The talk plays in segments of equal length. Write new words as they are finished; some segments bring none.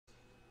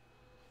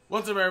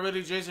What's up,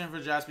 everybody? Jason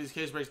for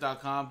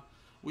JaspysCaseBreaks.com.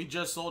 We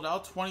just sold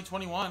out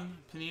 2021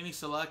 Panini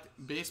Select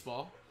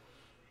Baseball.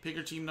 Pick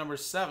your team number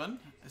 7.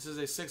 This is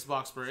a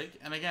 6-box break.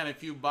 And again,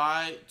 if you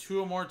buy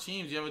 2 or more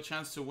teams, you have a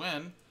chance to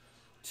win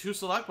 2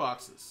 select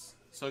boxes.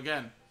 So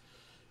again,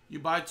 you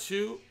buy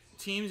 2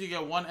 teams, you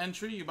get 1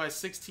 entry. You buy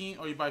 16,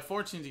 or you buy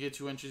 4 teams, you get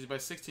 2 entries. You buy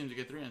 6 teams, you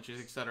get 3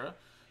 entries, etc.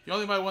 If you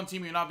only buy 1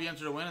 team, you'll not be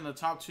entered to win, and the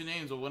top 2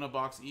 names will win a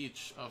box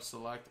each of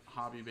Select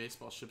Hobby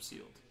Baseball ship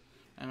sealed.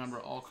 And remember,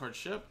 all cards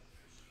ship.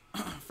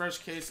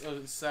 First case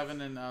of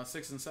 7 and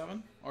 6 and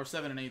 7, or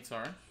 7 and 8,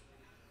 sorry.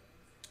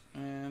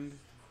 And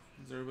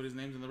there's everybody's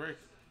names in the break.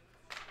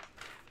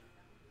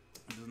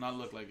 It does not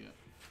look like it.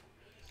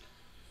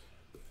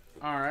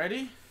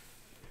 Alrighty.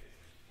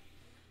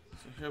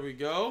 So here we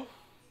go.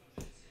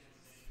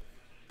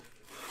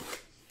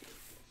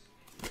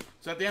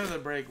 So at the end of the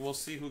break, we'll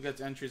see who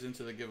gets entries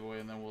into the giveaway,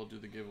 and then we'll do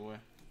the giveaway.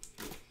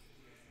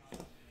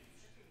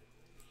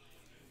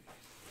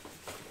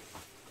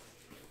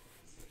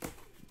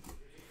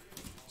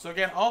 So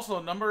again,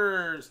 also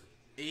number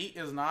 8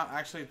 is not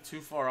actually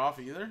too far off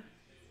either.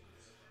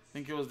 I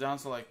think it was down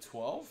to like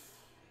 12,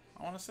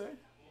 I want to say.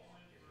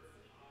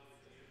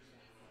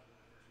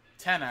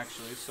 10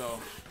 actually, so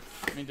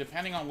I mean,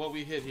 depending on what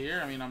we hit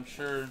here, I mean, I'm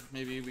sure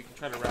maybe we can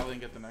try to rally and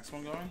get the next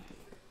one going.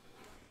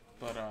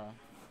 But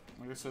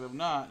like I said, if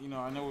not, you know,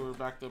 I know we were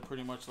backed up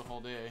pretty much the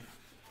whole day.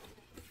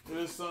 It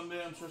is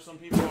Sunday. I'm sure some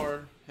people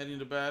are heading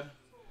to bed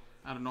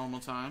at a normal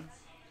time.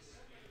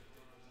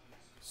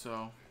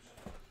 So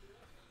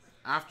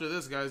after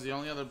this, guys, the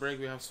only other break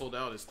we have sold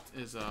out is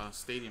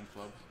Stadium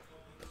Club.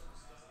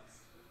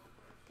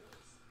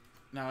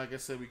 Now, like I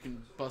said, we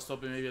can bust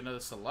open maybe another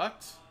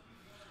select.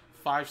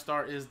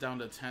 5-star is down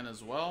to 10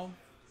 as well.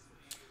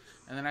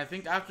 And then I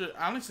think after,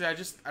 honestly,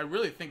 I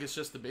really think it's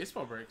just the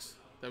baseball breaks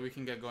that we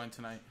can get going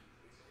tonight.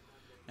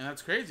 And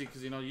that's crazy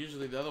because, you know,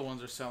 usually the other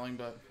ones are selling,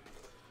 but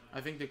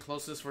I think the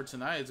closest for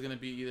tonight is going to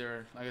be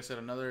either, like I said,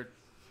 another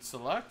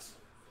select,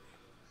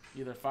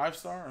 either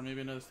 5-star or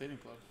maybe another Stadium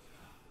Club.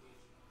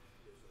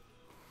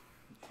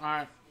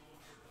 Alright.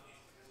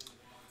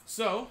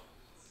 So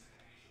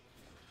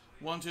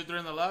 1, 2, 3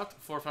 on the left,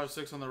 4, 5,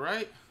 6 on the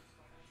right.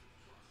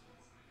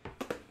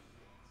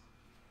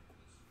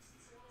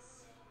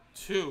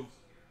 2.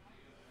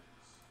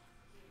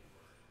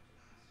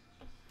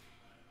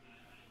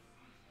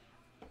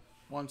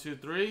 1, 2,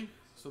 3.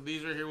 So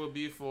these right here will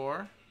be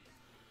for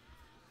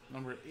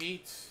number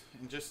 8.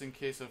 And just in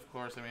case, of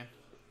course, I mean,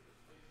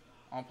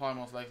 I'll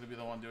probably most likely be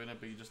the one doing it,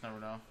 but you just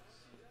never know.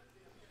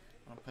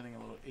 I'm putting a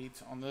little 8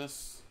 on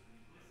this.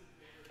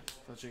 To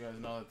let you guys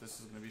know that this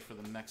is going to be for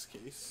the next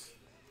case.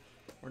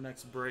 Or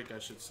next break, I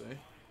should say.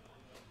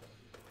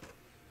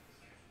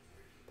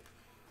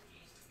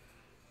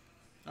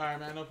 Alright,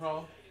 man, no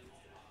problem.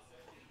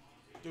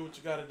 Do what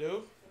you gotta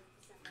do.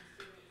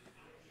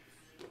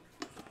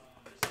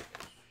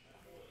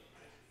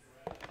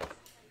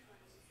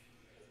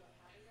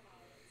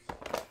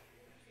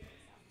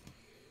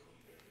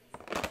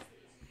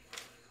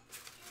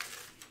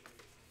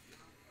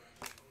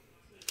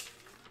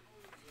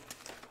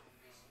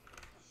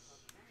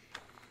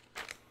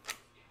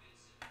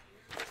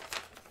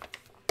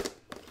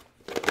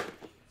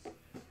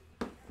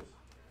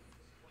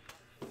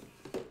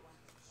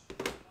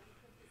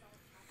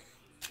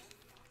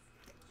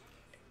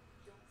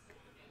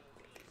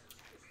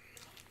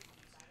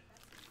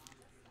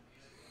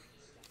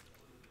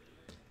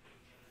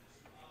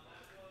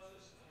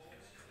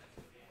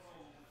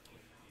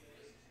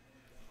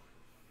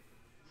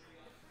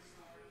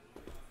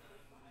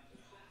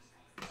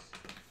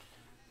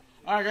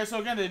 Alright, guys, so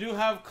again, they do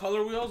have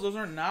color wheels. Those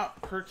are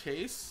not per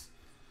case.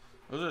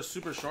 Those are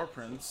super short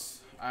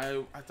prints.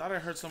 I thought I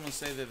heard someone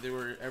say that they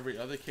were every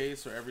other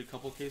case or every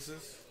couple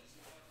cases.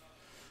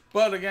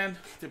 But again,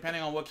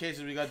 depending on what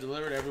cases we got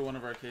delivered, every one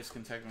of our cases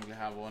can technically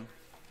have one.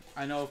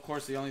 I know, of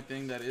course, the only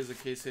thing that is a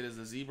case hit is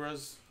the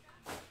zebras.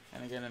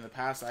 And again, in the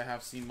past, I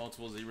have seen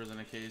multiple zebras in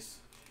a case.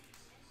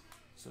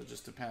 So it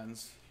just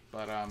depends.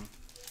 But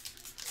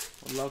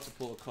would love to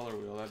pull a color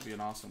wheel. That'd be an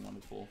awesome one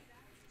to pull.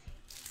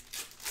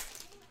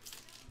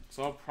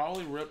 So I'll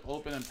probably rip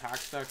open and pack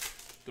stack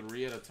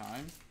 3 at a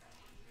time.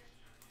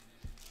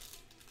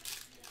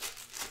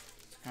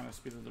 To kind of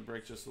speed up the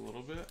break just a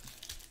little bit.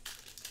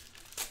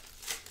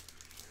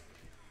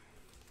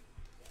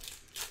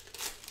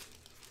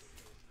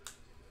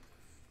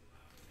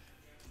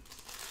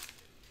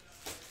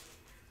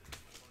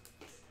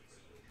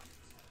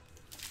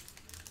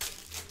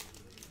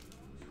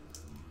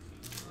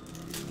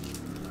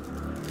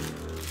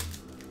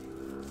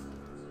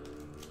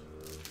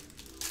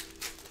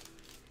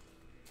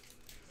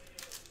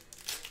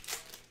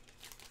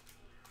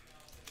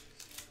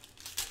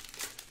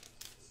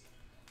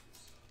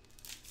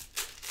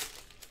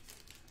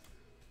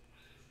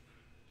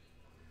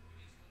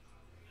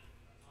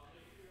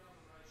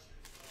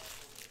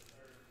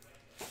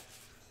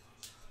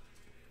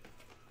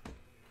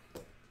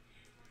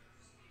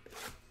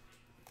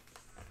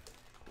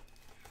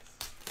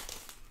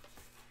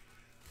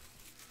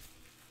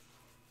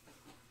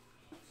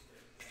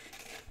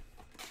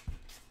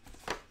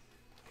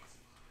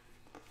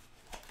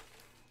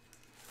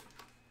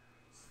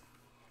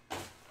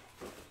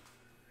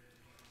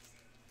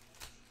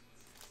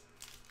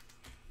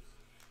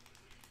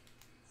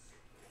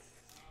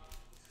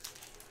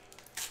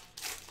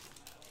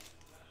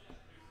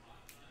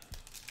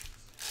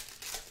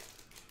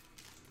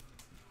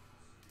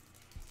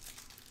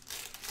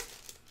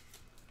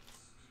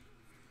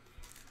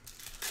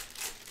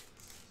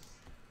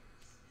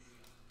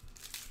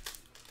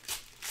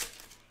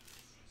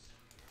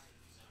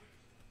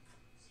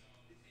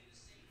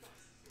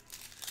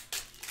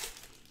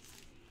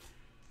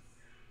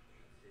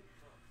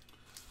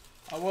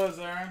 was,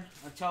 Aaron.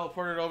 I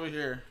teleported over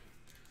here.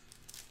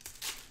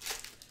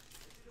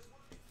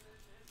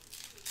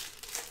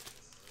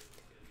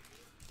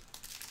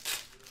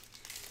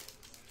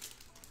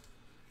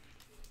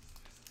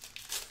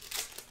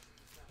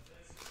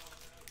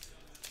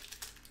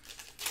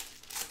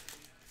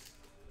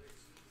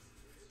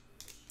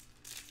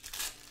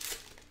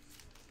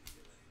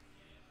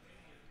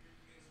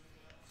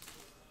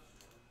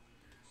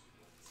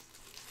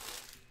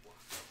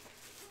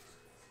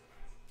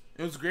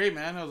 It was great,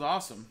 man. It was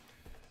awesome.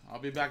 I'll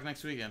be back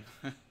next weekend.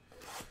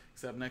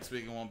 Except next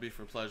week it won't be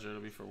for pleasure.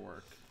 It'll be for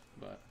work.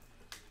 But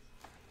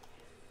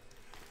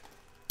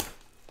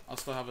I'll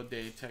still have a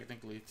day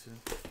technically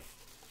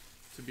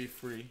to be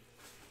free.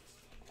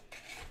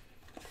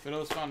 But it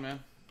was fun, man.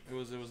 It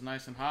was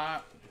nice and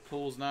hot. The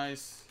pool was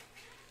nice.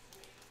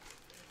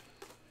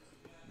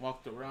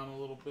 Walked around a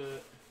little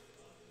bit.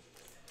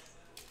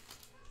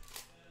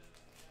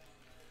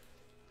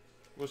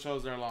 Wish I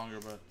was there longer,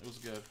 but it was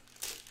good.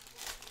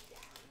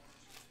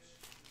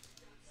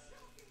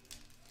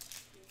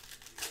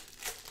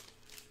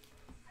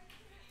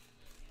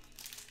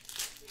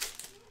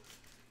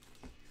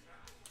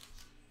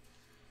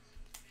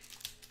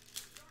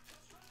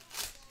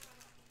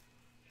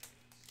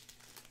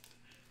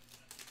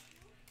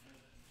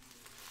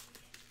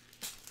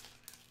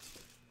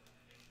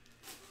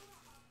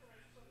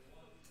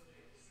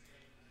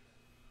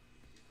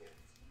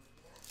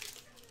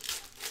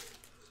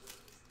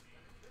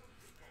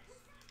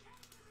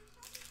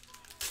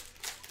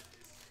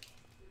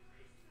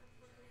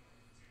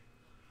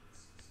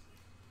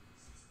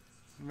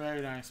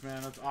 Very nice,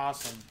 man. That's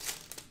awesome.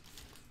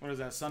 What is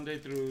that? Sunday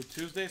through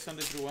Tuesday?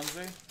 Sunday through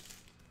Wednesday?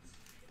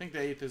 I think the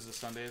 8th is a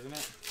Sunday, isn't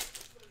it?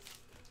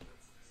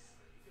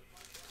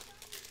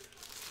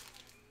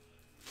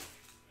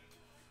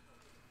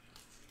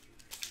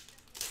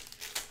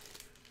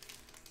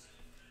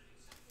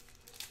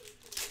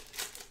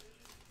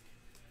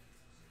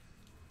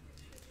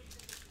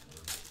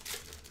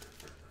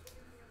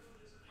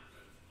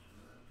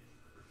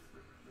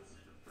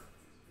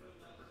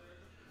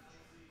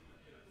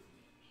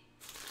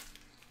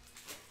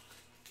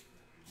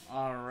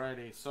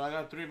 Alrighty, so I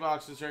got 3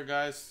 boxes here,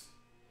 guys.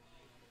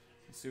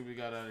 Let's see what we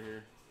got out of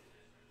here.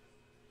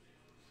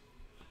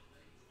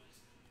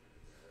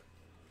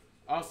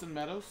 Austin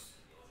Meadows.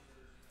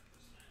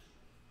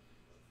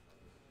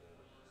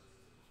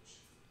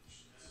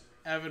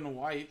 Evan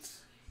White.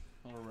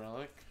 Little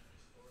relic.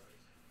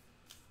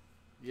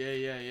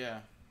 Yeah.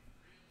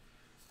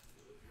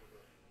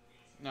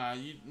 Nah,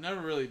 you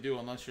never really do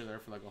unless you're there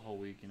for like a whole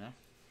week, you know?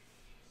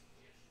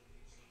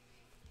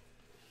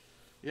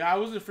 Yeah, I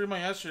was in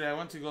Fremont yesterday. I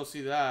went to go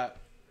see that.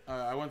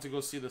 I went to go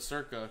see the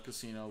Circa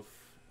Casino.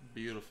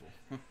 Beautiful.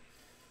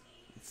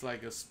 It's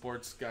like a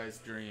sports guy's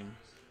dream.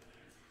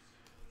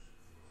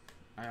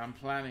 I'm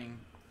planning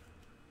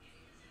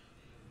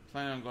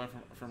on going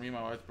for me and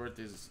my wife's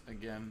birthdays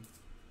again.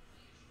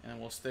 And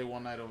we'll stay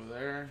one night over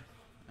there.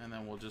 And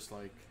then we'll just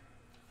like...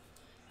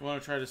 We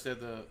want to try to stay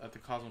at the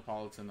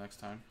Cosmopolitan next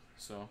time.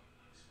 So,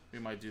 we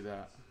might do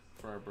that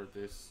for our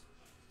birthdays.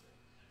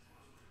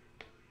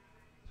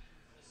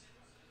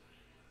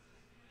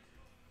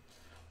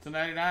 To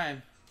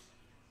 99,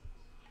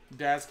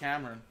 Daz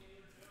Cameron.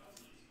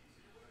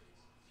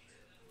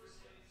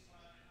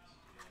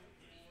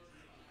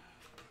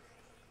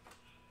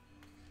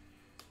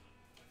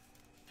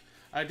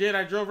 I did.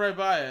 I drove right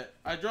by it.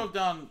 I drove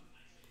down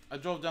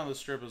the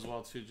strip as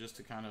well too, just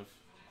to kind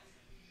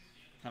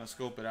of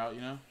scope it out,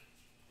 you know.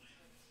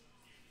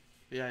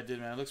 Yeah, I did,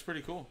 man. It looks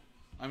pretty cool.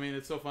 I mean,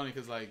 it's so funny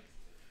because like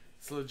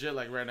it's legit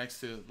like right next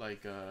to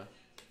like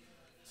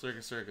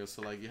Circus.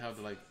 So like you have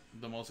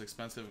the most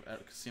expensive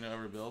casino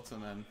ever built,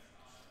 and then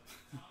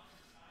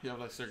you have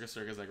like Circus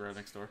like right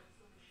next door.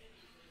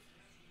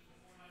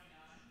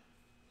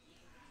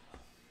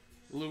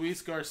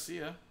 Luis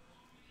Garcia.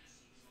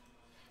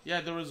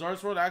 Yeah, the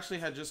Resorts World actually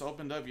had just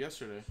opened up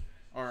yesterday,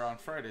 or on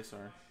Friday,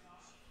 sorry.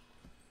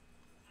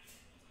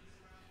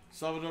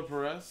 Salvador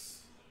Perez.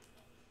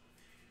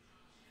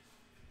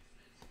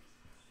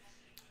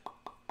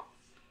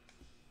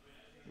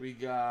 We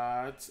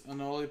got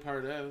Anoli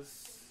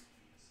Pardes.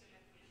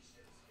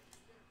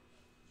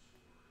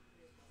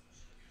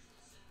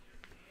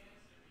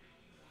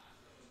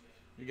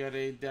 We got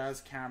a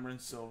Daz Cameron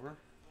silver.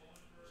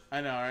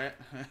 I know, right?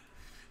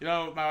 You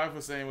know, what my wife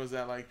was saying was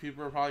that like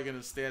people are probably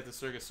gonna stay at the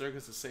Circus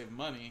to save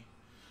money,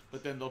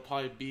 but then they'll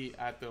probably be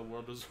at the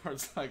World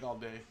Resorts like all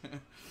day.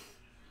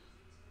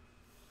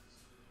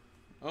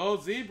 Oh,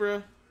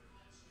 Zebra.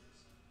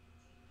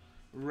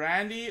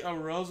 Randy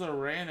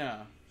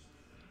Arozarena.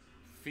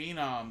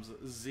 Phenoms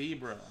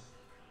Zebra.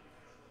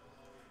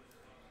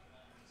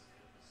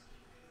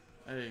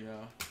 There you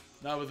go.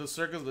 No, but the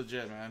Circus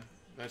legit, man.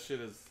 That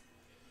shit is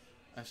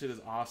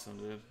awesome,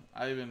 dude.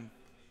 I even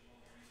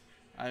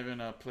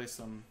placed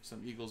some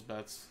Eagles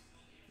bets,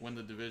 win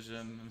the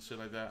division and shit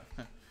like that.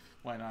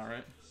 Why not,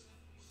 right?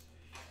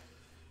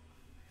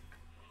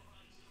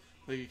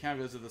 Like you can't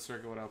visit the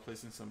Circuit without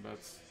placing some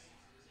bets.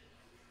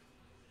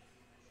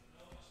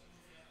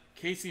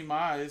 Casey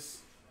Mize,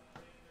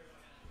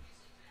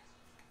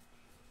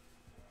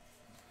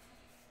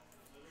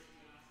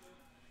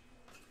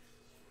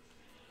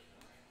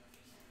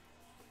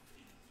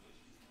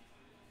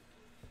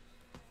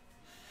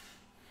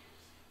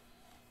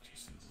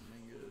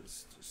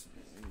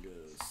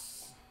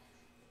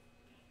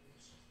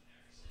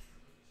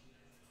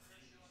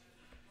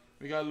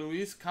 We got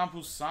Luis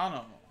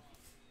Campusano.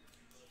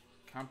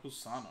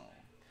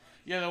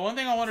 Yeah, the one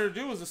thing I wanted to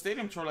do was a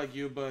stadium tour like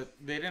you, but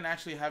they didn't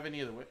actually have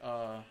any of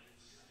the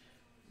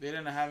they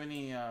didn't have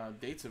any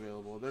dates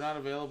available. They're not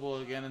available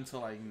again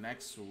until like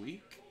next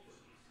week.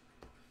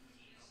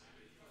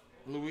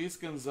 Luis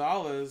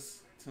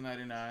Gonzalez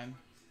 /99.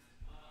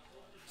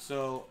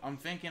 So I'm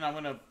thinking I'm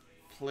gonna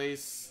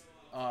place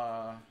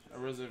a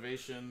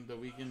reservation the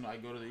weekend I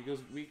go to the Eagles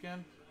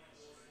weekend.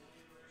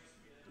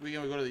 We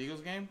go to the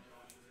Eagles game,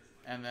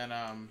 and then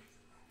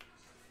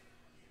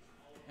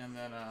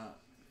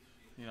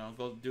you know,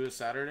 go do it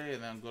Saturday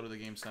and then go to the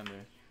game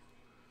Sunday.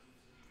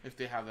 If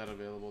they have that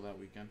available that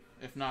weekend.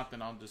 If not,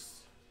 then I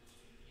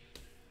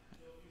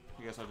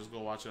guess I'll just go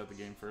watch it at the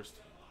game first.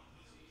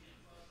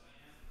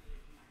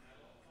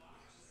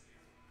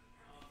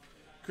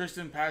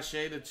 Christian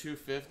Pache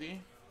 /250.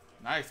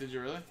 Nice. Did you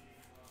really?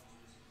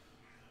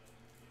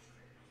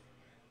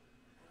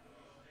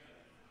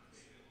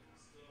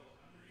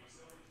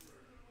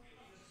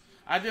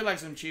 I did like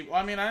some cheap.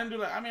 Well, I mean, I didn't do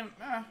like. I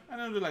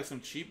didn't do like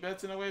some cheap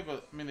bets in a way,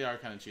 but I mean they are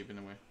kind of cheap in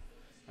a way,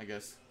 I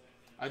guess.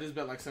 I just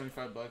bet like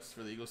 $75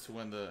 for the Eagles to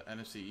win the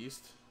NFC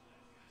East.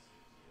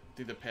 I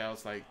think the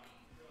payout's like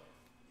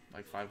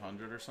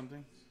 500 or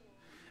something.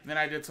 And then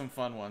I did some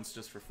fun ones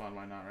just for fun.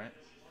 Why not, right?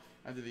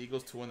 I did the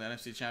Eagles to win the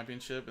NFC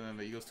Championship, and then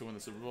the Eagles to win the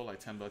Super Bowl, like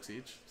 $10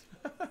 each.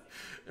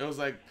 it was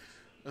like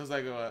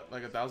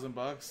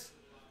 $1,000,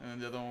 and then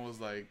the other one was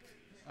like,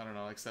 I don't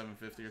know, like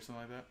 $750 or something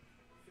like that.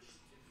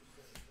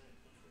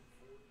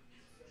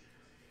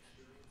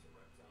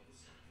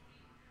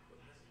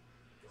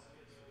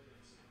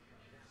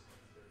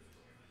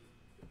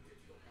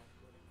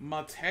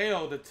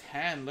 Mateo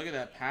 /10. Look at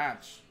that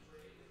patch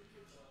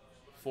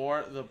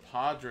for the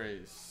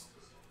Padres.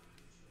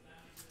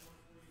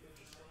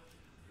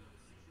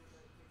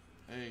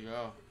 There you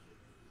go.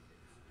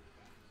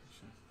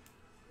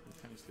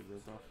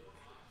 Off.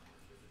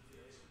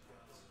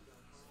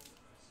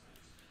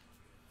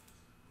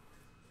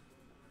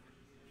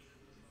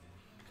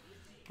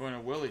 Going to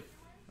Willie.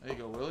 There you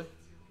go, Willie.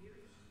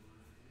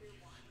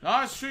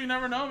 No, it's true. You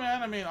never know,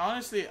 man. I mean,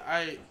 honestly,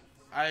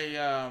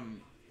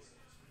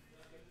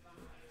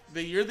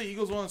 the year the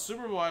Eagles won the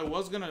Super Bowl, I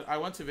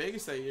went to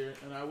Vegas that year,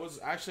 and I was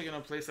actually gonna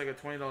place like a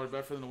 $20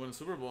 bet for them to win the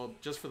Super Bowl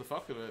just for the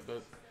fuck of it,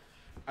 but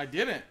I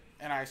didn't,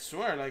 and I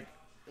swear, like,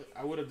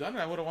 I would have done it.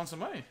 I would have won some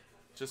money.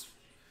 Just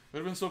would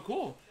have been so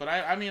cool. But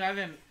I mean, I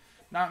didn't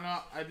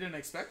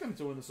expect them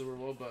to win the Super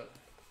Bowl, but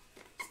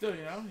still,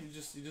 you know, you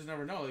just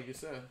never know, like you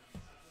said.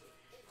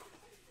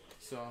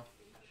 So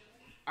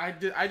I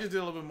just did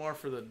a little bit more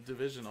for the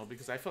divisional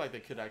because I feel like they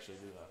could actually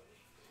do that.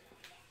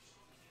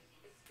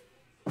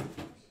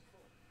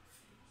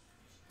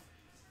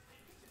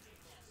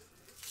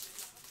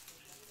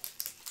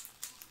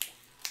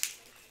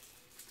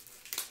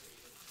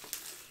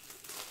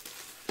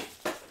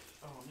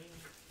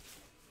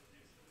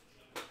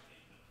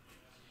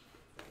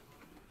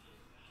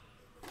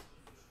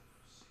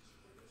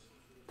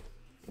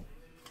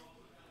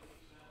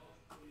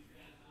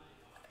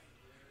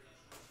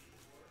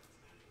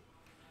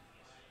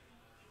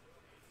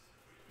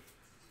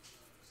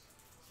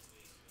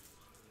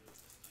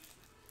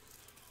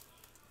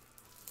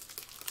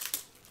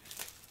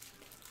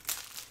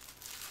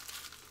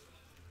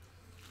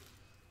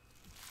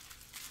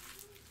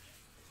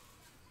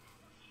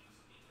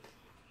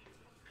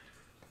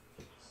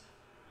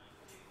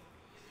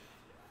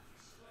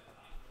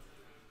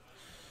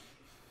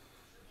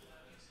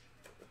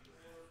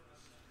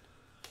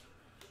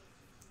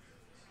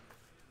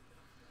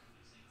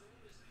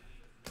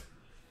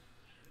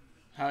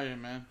 Hell yeah,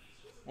 man.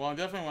 Well,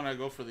 definitely when I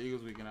go for the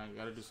Eagles weekend, I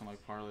gotta do some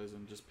like parlays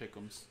and just pick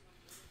 'ems.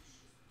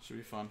 Should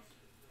be fun.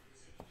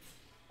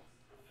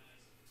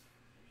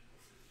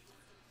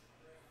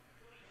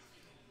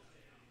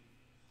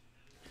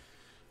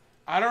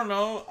 I don't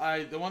know.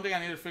 The one thing I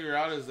need to figure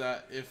out is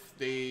that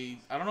I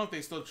don't know if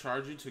they still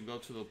charge you to go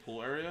to the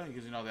pool area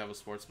because you know they have a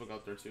sports book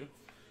out there too.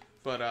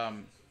 But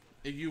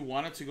if you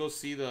wanted to go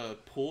see the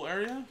pool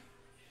area,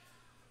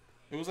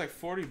 it was like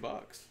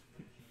 $40.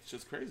 It's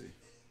just crazy.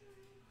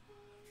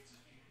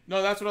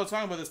 No, that's what I was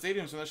talking about, the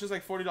stadium. So that's just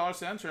like $40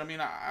 to enter. I mean,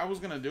 I was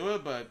going to do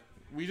it, but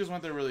we just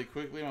went there really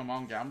quickly. My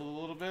mom gambled a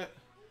little bit.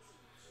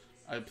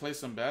 I placed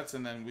some bets,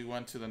 and then we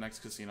went to the next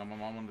casino. My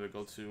mom wanted to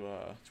go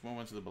to, she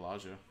went to the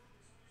Bellagio.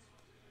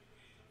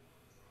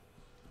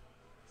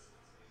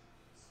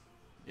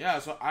 Yeah,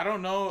 so I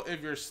don't know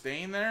if you're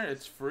staying there.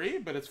 It's free,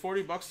 but it's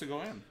 $40 to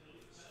go in.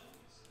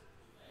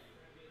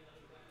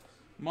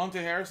 Monte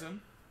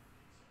Harrison.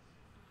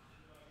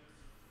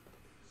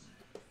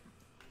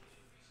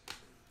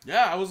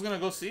 Yeah, I was gonna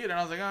go see it, and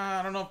I was like,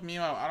 I don't know if I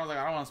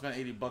don't want to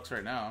spend $80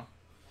 right now.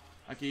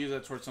 I could use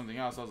that towards something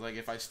else. I was like,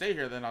 if I stay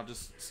here, then I'll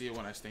just see it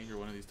when I stay here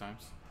one of these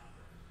times.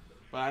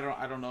 But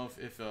I don't know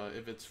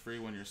if it's free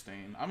when you're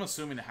staying. I'm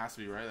assuming it has to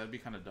be, right? That'd be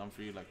kind of dumb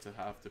for you like to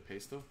have to pay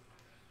still.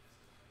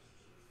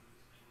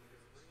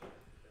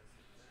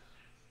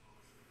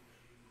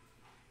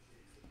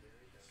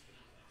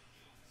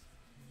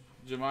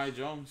 Jahmai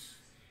Jones.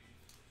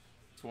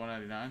 It's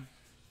 $199.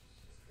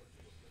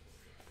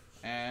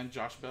 And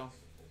Josh Bell.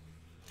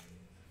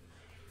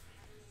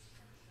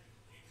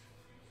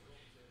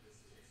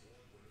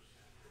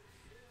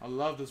 I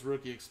love this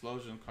rookie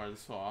explosion card.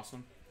 It's so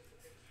awesome.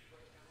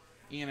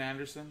 Ian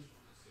Anderson.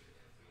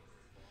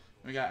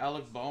 We got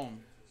Alec Bohm.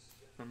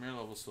 Premier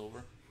level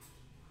silver.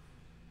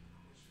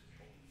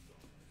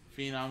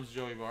 Phenoms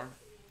Joey Bar.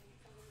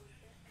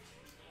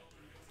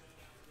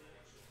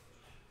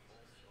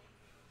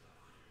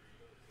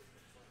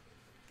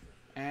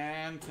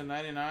 And to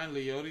 99,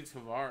 Leody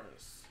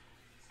Tavares.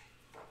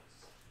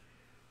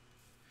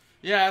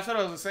 Yeah, that's what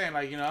I was saying.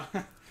 Like, you know,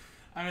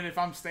 I mean, if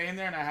I'm staying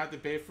there and I have to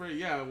pay for it,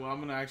 yeah, well, I'm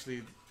going to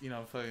actually, you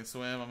know, fucking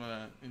swim. I'm going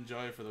to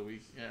enjoy it for the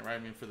week. Yeah, right, I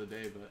mean, for the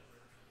day. But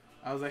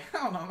I was like,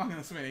 hell no, I'm not going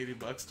to spend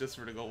 $80 just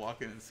for to go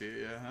walk in and see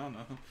it. Yeah, hell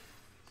no.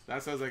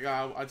 That's what I was like,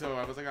 oh, I told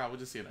her, I was like, oh, we'll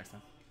just see you next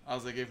time. I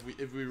was like,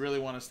 if we really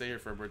want to stay here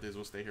for our birthdays,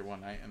 we'll stay here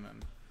one night, and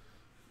then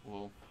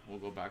we'll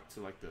go back to,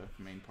 like, the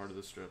main part of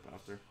the strip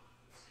after.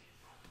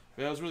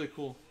 But yeah, it was really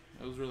cool.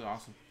 It was really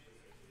awesome.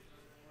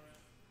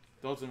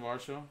 Dalton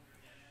Varsho.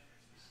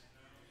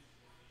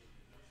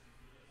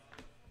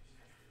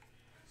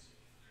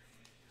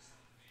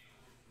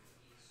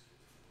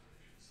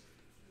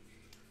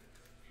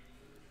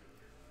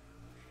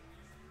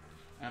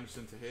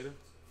 Anderson Tejeda.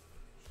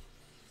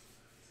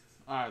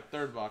 Alright,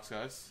 third box,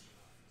 guys.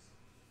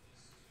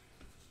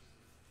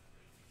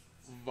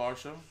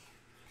 Varsho.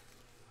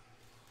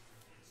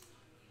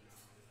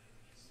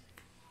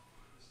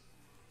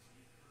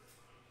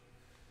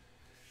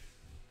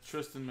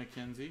 Tristan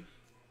McKenzie.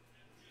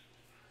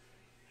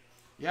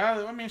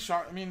 Yeah, I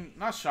mean,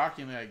 not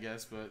shockingly, I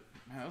guess, but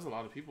man, there was a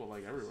lot of people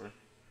like everywhere.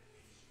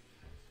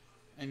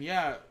 And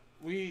yeah,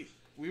 we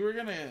were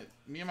gonna,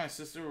 me and my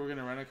sister were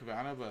gonna rent a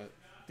cabana, but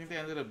I think they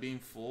ended up being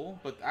full.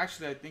 But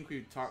actually, I think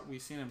we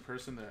seen in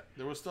person that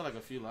there was still like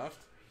a few left.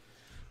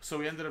 So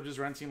we ended up just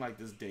renting like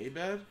this day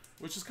bed,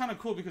 which is kind of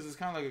cool because it's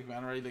kind of like a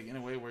cabana, right? Like in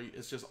a way where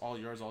it's just all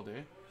yours all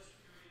day,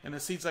 and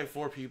it seats like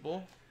 4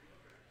 people.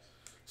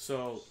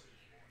 So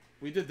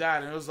we did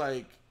that, and it was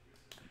like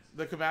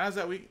the cabanas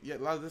that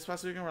this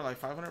past weekend were like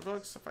 $500,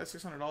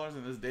 $600,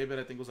 and this day bed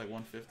I think was like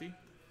 $150.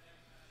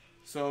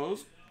 So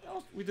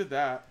we did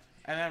that,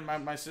 and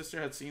then my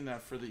sister had seen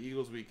that for the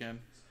Eagles weekend.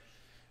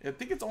 I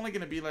think it's only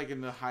gonna be like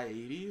in the high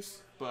 80s,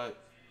 but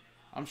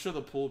I'm sure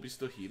the pool will be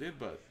still heated.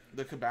 But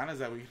the cabanas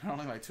that weekend are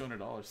only like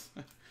 $200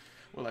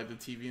 with like the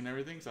TV and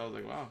everything. So I was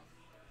like, wow.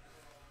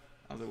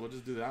 I was like, we'll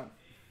just do that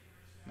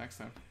next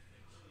time.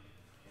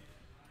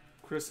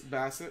 Chris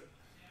Bassett.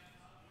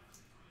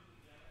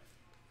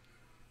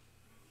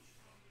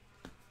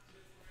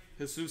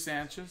 Jesus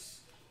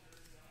Sanchez.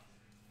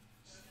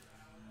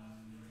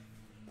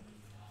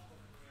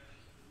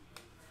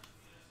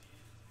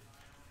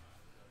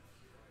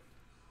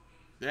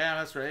 Yeah,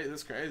 that's right.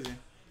 That's crazy.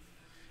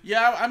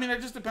 Yeah, I mean,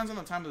 it just depends on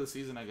the time of the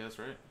season, I guess,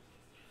 right?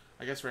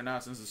 I guess right now,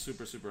 since it's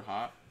super, super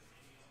hot,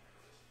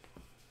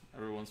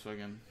 everyone's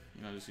fucking,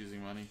 you know, just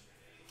using money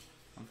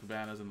on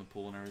cabanas and the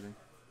pool and everything.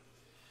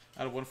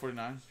 Out of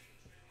 149.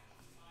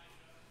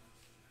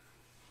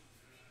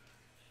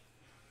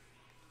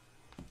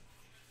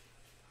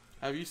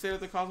 Have you stayed at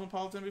the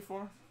Cosmopolitan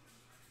before,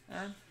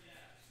 Aaron?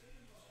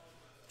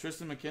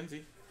 Tristan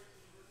McKenzie.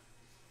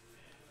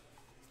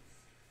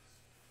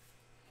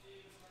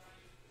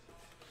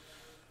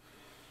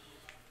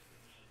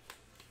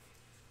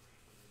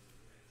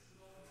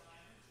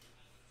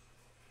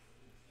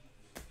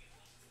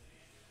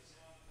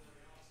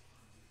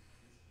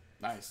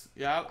 Nice.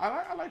 Yeah,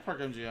 I like Park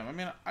MGM. I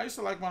mean, I used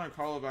to like Monte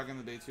Carlo back in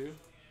the day too,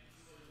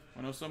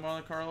 when it was still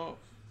Monte Carlo.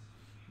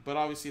 But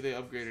obviously they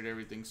upgraded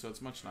everything, so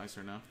it's much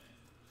nicer now.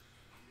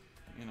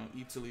 You know,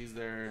 Italy's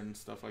there and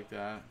stuff like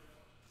that.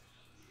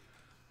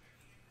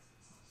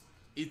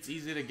 It's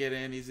easy to get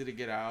in, easy to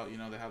get out. You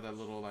know, they have that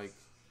little like,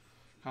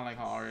 kind of like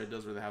how Aria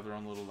does, where they have their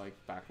own little like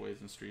back ways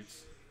and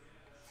streets.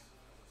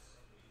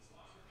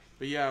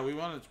 But yeah, we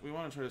want to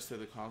try to stay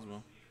at the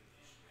Cosmo.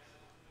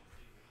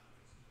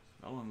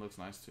 That one looks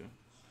nice too.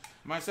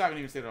 I haven't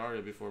even stayed at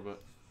Aria before, but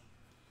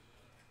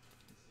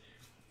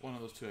one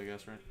of those two, I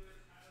guess, right?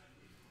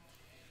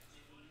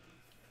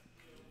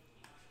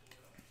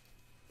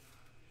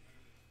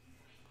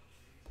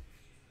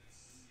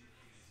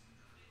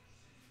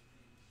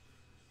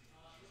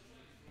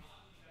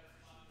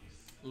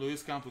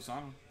 Luis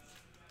Campuzano.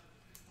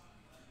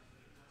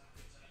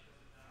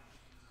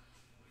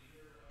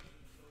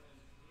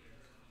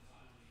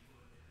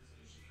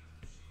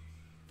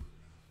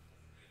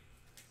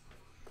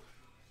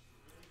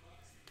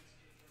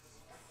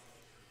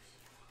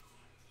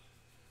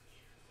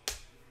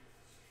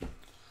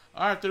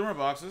 Alright, 3 more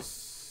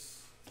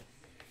boxes.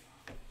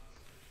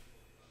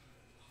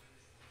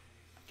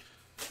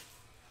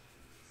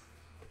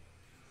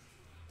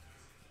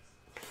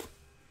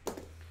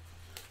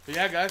 But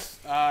yeah, guys,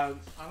 I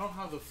don't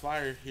have the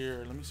flyer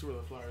here. Let me see where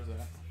the flyer is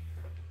at.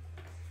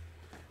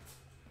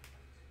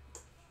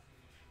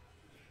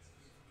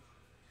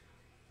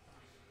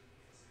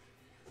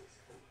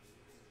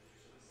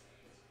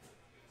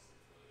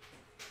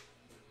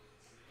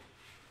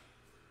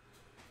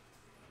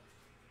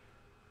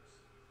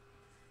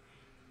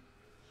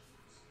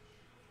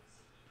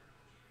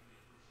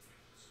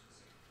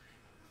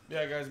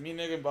 Yeah, guys, me,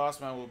 Nick, and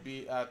Bossman will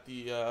be at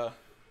the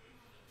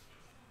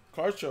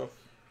card show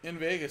in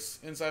Vegas,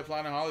 inside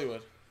Planet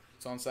Hollywood.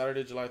 It's on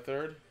Saturday, July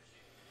 3rd.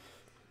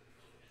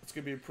 It's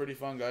going to be pretty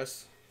fun,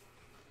 guys.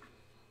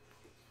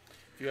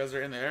 If you guys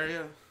are in the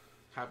area,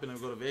 happen to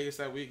go to Vegas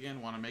that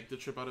weekend, want to make the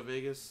trip out of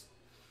Vegas,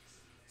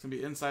 it's going to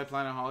be inside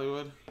Planet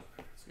Hollywood.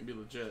 It's going to be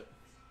legit.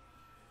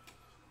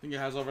 I think it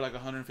has over like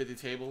 150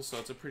 tables, so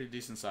it's a pretty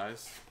decent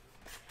size.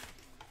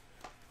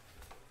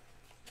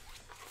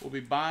 We'll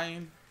be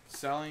buying,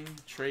 selling,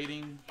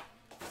 trading,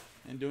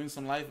 and doing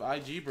some live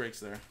IG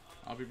breaks there.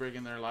 I'll be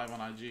breaking there live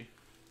on IG.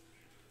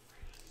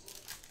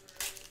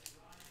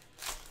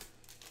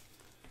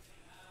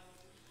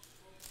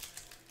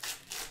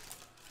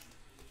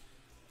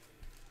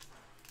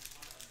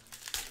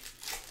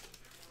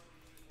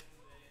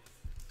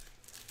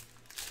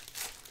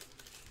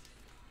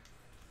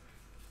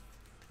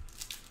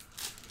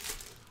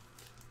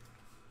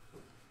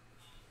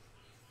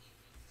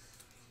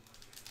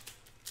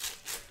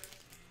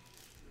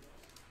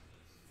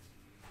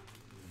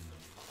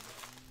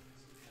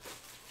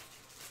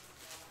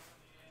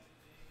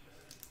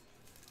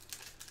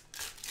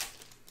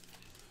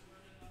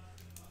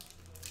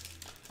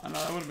 I know,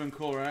 that would have been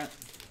cool, right?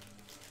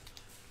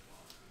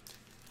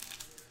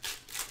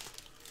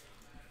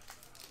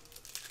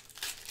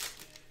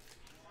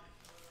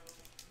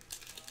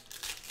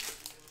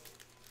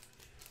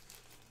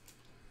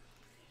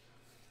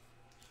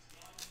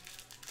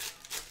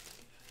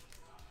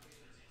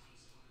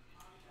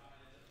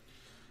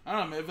 I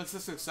don't know, if it's a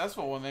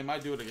successful one, they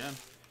might do it again.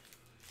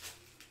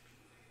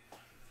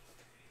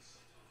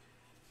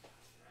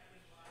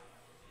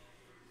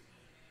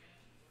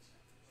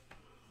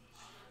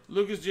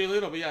 Lucas J.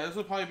 Little, but yeah, this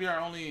will probably be our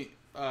only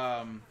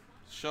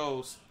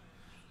shows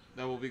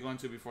that we'll be going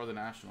to before the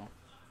National.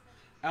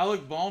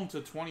 Alec Bohm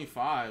to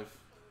 25.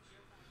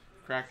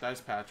 Cracked ice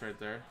patch right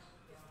there.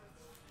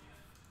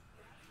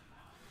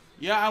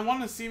 Yeah, I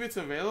want to see if it's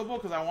available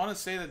because I want to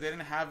say that they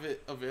didn't have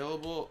it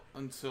available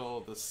until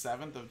the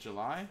 7th of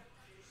July.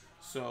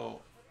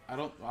 So I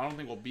don't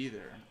think we'll be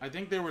there. I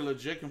think they were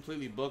legit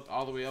completely booked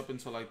all the way up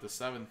until like the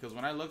 7th, because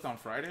when I looked on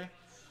Friday,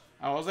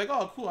 I was like,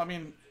 oh, cool. I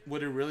mean,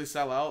 would it really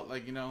sell out,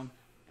 like, you know,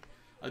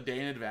 a day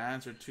in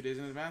advance or 2 days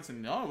in advance?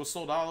 And no, it was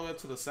sold all the way up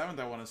to the 7th,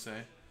 I want to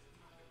say.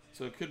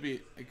 So it could be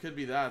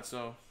that.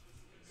 So,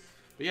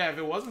 but yeah, if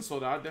it wasn't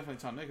sold out, I'd definitely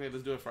tell Nick, hey,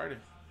 let's do it Friday.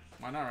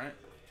 Why not, right?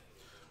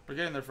 We're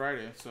getting there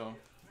Friday, so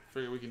I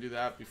figure we can do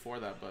that before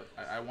that. But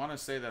I want to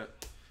say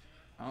that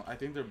I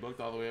think they're booked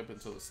all the way up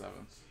until the 7th.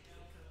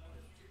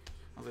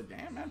 I was like,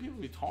 damn, man, people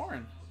be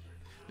torn.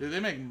 Dude, they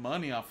make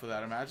money off of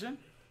that, imagine.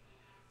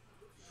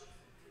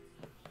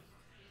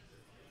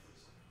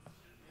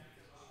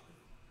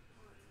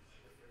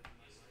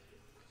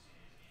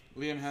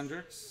 Liam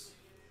Hendricks.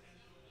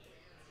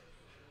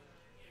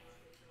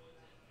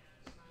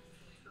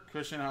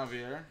 Christian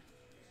Javier.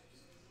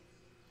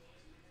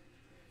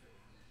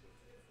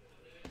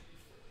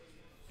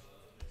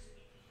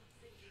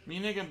 Me,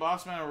 Nick, and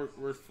Bossman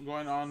we're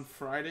going on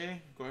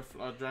Friday.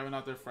 Driving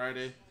out there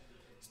Friday.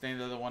 Staying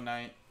there the one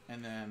night.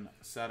 And then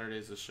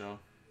Saturday's the show.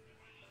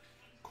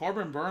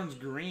 Corbin Burns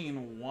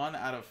green, 1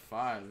 out of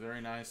 5.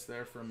 Very nice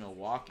there for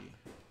Milwaukee.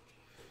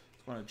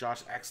 It's going to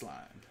Josh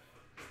Exline.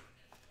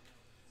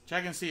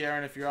 Check and see,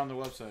 Aaron, if you're on the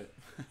website.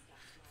 If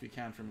you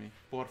can for me.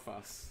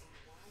 Porfas.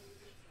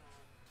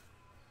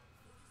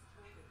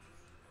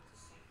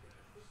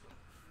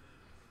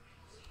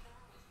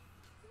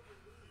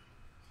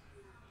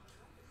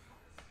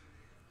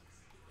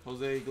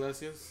 Jose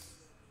Iglesias.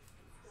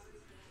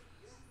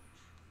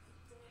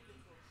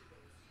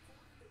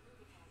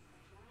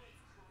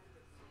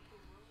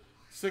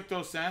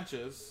 Sicto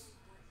Sanchez.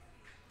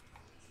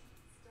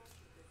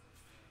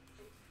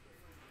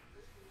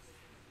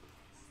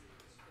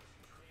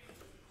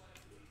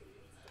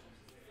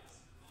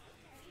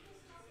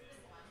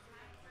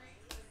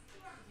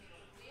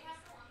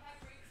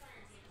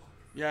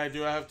 Yeah, I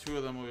do. I have 2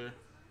 of them over here.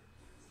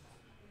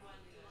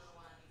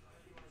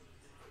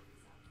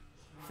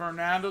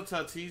 Fernando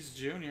Tatis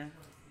Jr.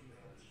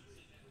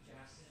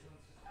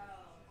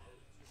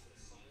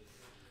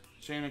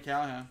 Shane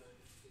McCallahan.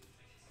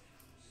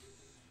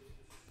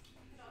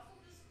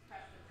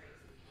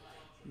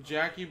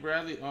 Jackie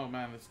Bradley. Oh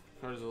man, this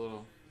card is a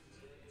little.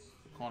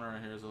 The corner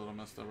right here is a little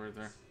messed up right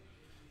there.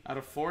 Out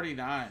of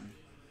 49,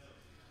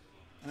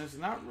 and it's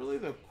not really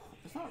the.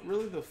 It's not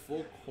really the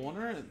full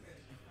corner.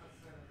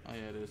 Oh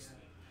yeah, it is.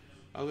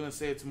 I was gonna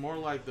say it's more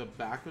like the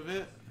back of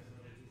it,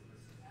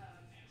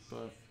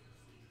 but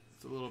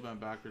it's a little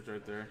bit backwards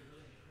right there.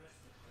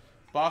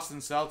 Boston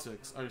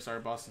Celtics. Oh,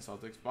 sorry, Boston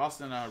Celtics.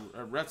 Boston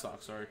Red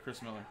Sox. Sorry,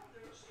 Chris Miller.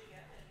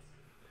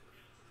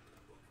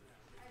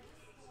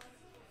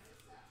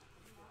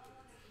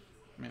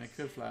 I mean, it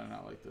could flatten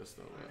out like this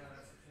though. But.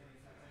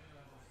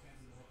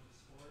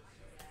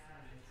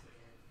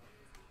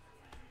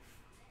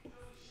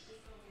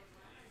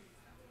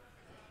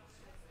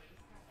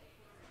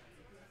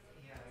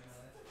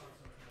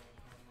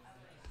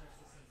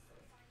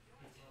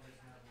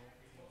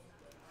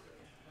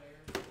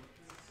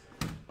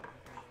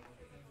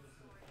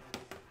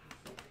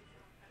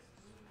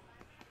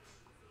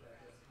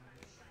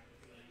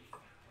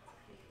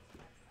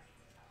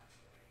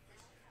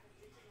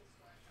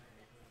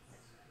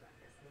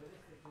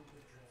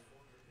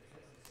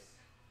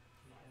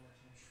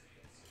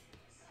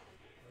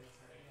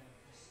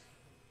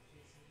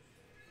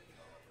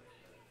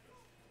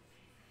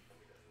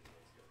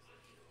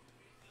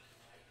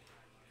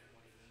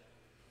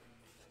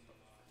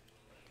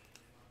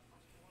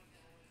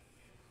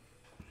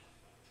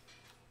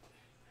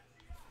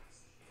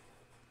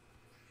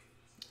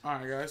 All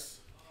right, guys.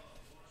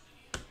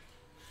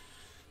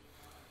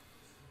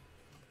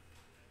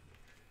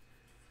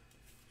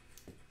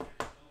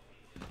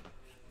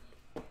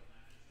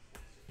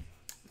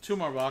 Two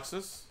more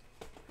boxes.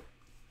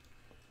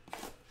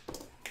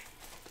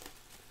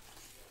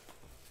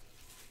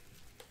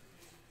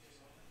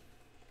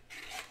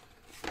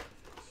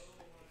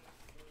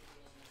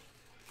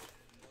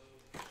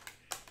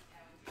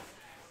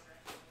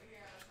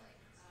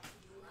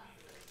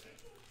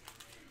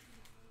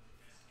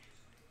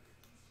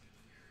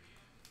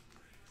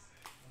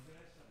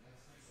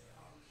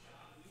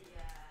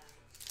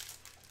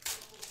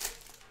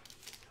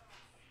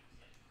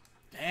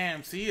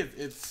 Damn, see,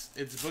 it's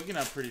booking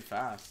up pretty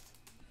fast.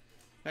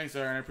 Thanks,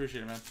 Aaron. I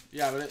appreciate it, man.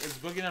 Yeah, but it's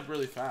booking up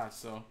really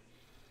fast, so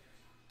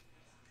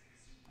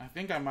I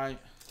think I might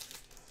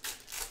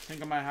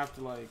have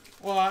to, like,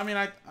 well, I mean,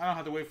 I don't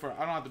have to wait for,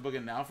 I don't have to book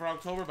it now for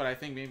October, but I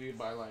think maybe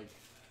by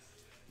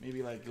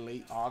maybe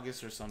late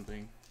August or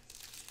something,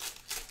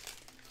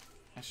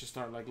 I should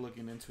start like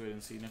looking into it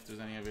and seeing if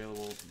there's any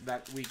available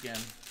that weekend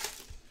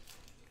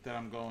that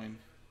I'm going,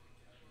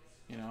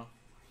 you know.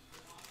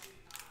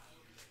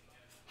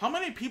 How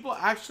many people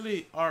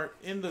actually are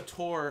in the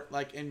tour,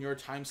 like, in your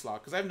time slot?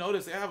 Because I've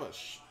noticed they have a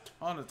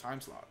ton of time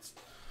slots.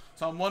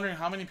 So I'm wondering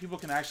how many people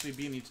can actually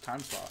be in each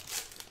time slot.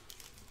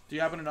 Do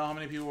you happen to know how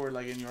many people were,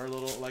 like, in your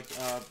little, like,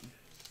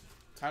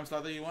 time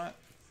slot that you went?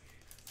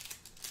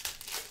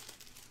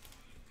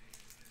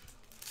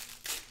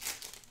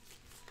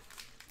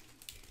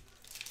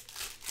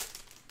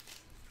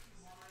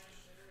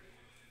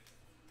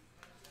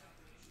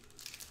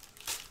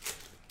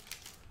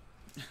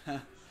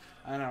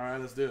 I know, right?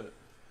 Let's do it.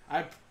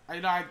 I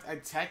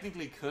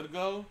technically could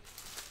go.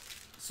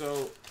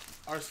 So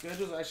our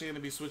schedule is actually going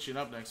to be switching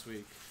up next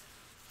week.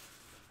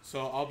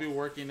 So I'll be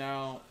working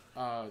out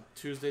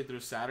Tuesday through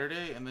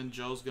Saturday, and then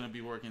Joe's going to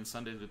be working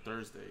Sunday to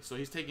Thursday. So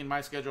he's taking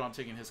my schedule, I'm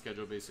taking his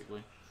schedule,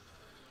 basically.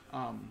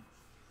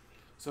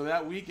 So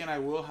that weekend I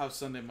will have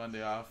Sunday,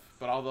 Monday off.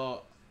 But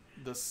although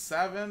the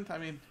 7th, I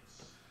mean,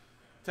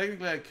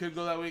 technically I could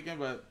go that weekend,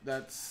 but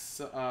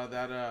that's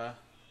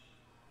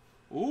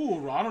ooh,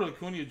 Ronald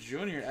Acuna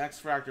Jr. X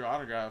Factor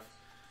autograph.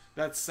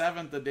 That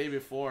 7th, the day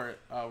before,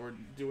 we're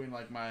doing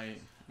like my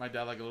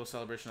dad, like a little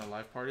celebration of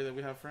life party that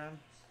we have for him,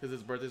 because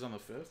his birthday's on the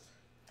 5th.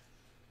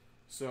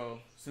 So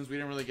since we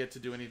didn't really get to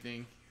do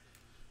anything,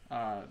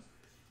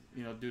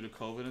 you know, due to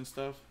COVID and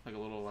stuff, like a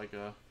little like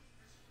a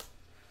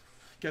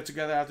get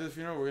together after the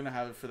funeral, we're gonna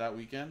have it for that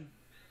weekend.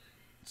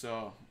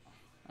 So,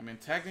 I mean,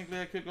 technically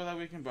I could go that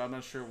weekend, but I'm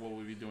not sure what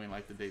we'll be doing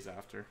like the days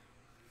after.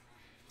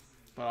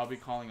 But I'll be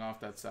calling off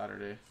that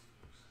Saturday.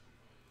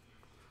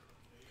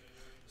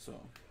 So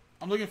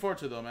I'm looking forward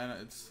to it, though, man.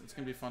 It's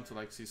gonna be fun to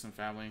like see some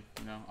family.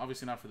 You know,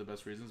 obviously not for the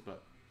best reasons,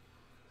 but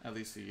at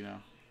least you know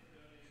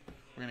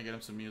we're gonna get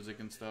him some music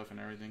and stuff and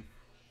everything.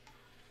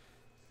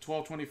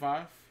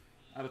 1225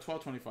 out of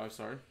 1225.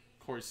 Sorry,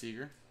 Corey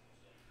Seager.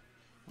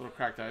 Little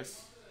cracked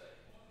ice.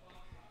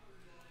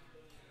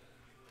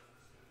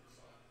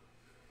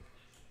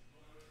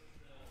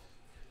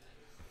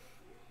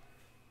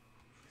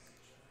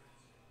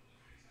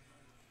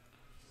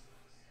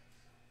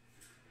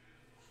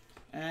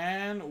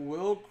 And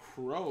Will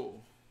Crow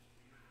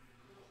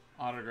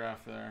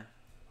autograph there.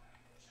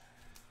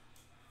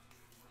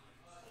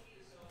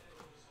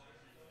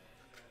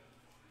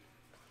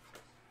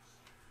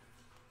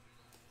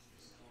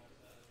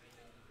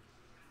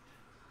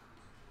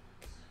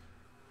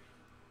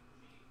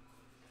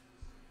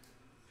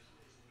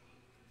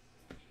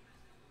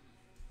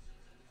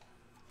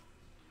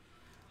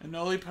 And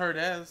Noli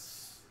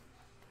Perez.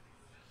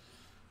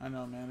 I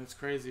know, man. It's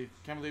crazy.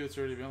 Can't believe it's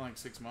already been like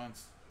 6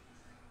 months.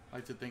 I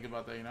like to think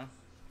about that, you know?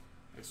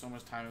 Like, so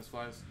much time just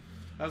flies.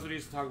 That's what we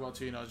used to talk about,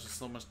 too, you know? It's just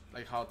so much,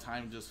 like, how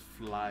time just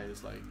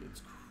flies. Like,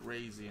 it's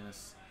crazy. And I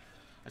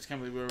just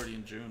can't believe we're already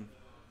in June.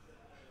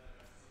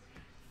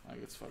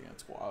 Like, it's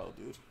wild,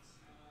 dude.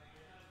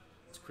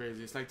 It's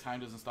crazy. It's like time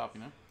doesn't stop, you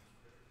know?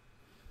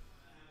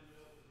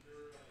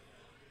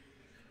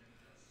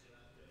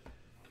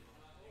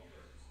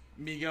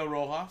 Miguel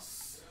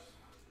Rojas.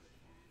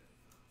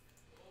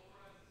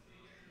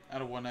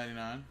 Out of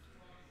 199.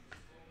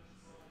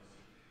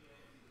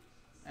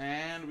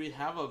 And we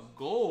have a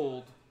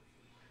gold.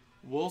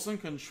 Wilson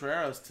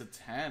Contreras to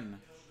 10.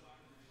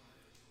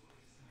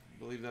 I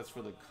believe that's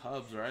for the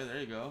Cubs, right? There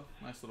you go.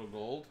 Nice little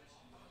gold.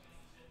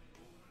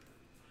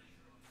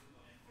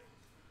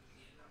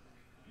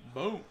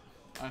 Boom.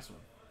 Nice one.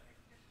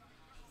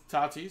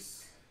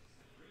 Tatis.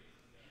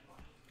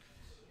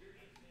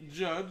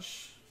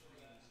 Judge.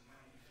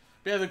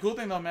 But yeah, the cool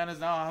thing though, man, is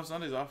now I have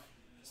Sundays off.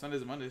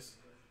 Sundays and Mondays.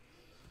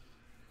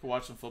 Can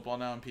watch some football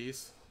now in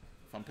peace.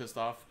 If I'm pissed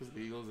off because of the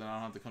Eagles, then I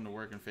don't have to come to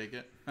work and fake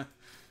it.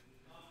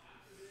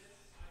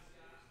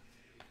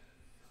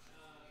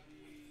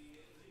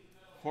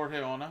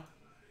 Jorge Ona.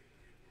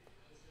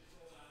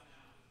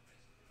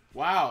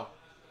 Wow.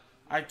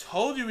 I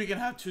told you we can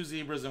have 2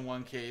 zebras in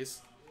one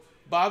case.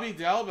 Bobby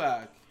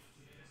Delback.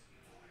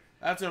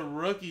 That's a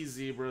rookie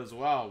zebra as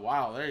well.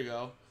 Wow, there you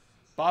go.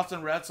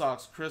 Boston Red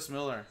Sox, Chris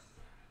Miller.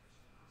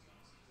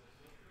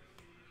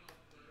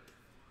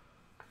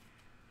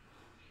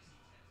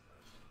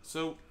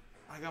 So,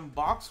 like on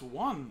box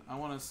 1, I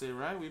want to say,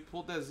 right? We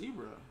pulled that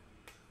zebra.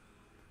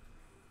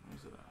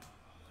 Where's it at?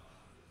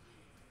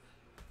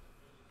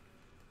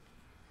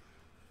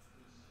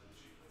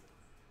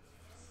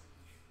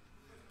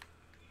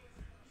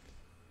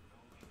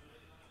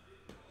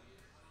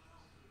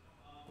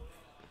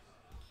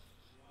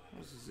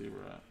 Where's the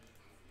zebra at?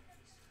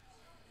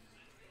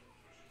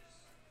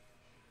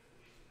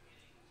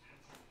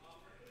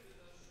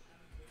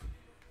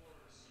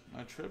 Am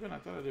I tripping? I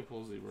thought I did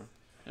pull zebra.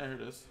 Yeah, here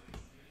it is.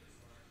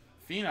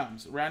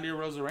 Phenoms, Randy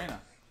Rosarena.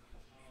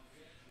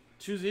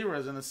 2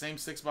 zebras in the same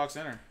 6-box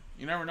inner.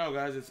 You never know,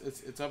 guys.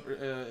 It's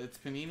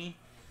Panini.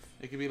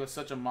 It could be like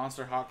such a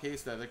monster hot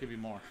case that there could be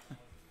more.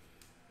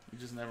 You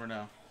just never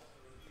know.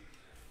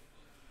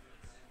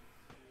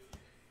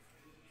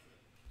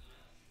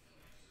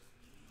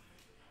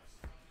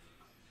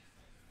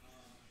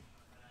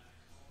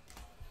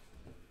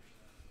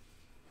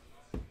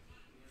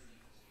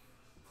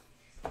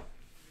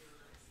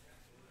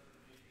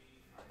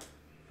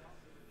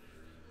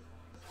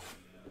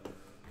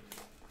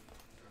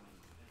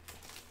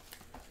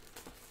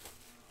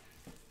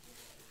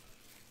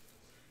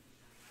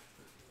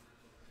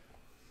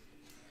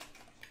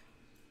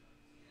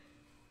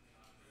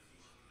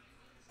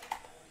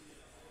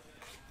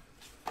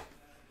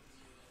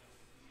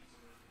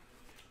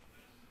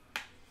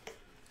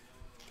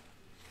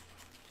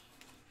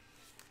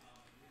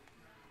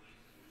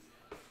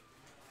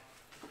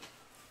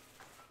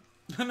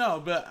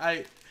 No, but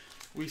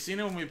we seen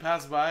it when we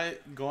passed by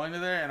going to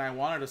there, and I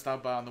wanted to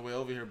stop by on the way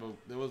over here, but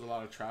there was a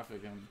lot of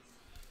traffic and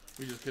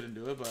we just couldn't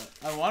do it. But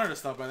I wanted to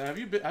stop by there. Have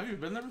you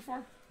been there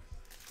before?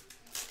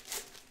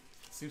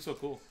 It seems so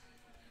cool.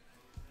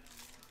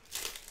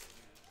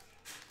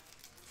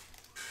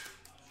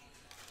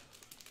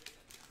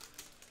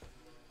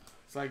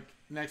 It's like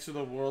next to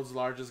the world's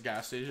largest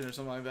gas station or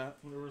something like that,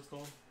 whatever it's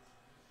called.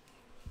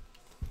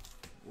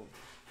 Whoa.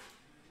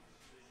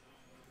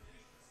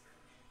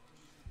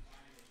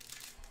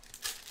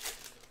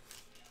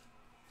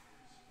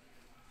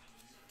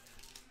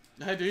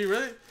 Hey, do you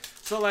really?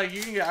 So, like,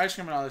 you can get ice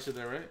cream and all that shit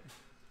there, right?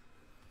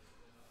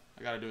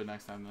 I gotta do it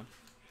next time, then.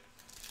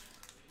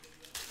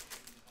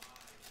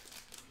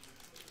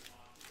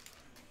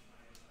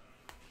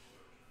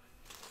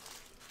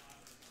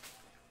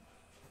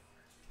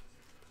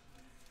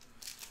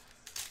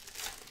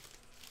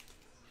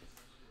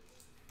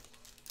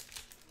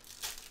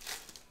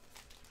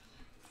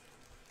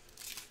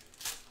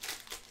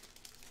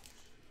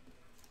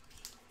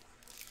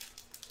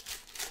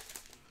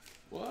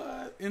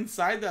 What?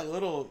 Inside that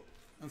little...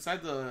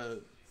 Inside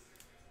the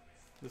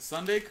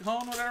sundae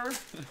cone, whatever?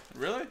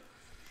 Really?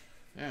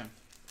 Yeah.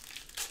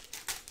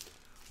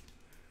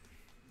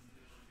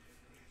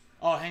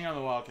 Oh, hang on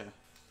the wall, okay.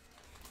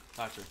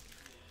 Gotcha.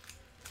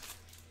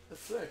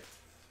 That's sick.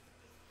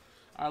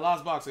 Alright,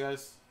 last box,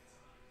 guys.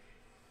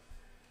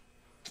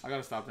 I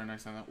gotta stop there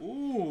next time.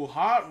 Ooh,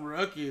 hot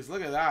rookies.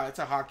 Look at that. It's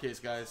a hot case,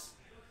 guys.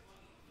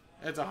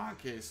 It's a hot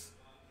case.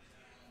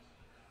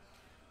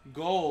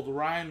 Gold,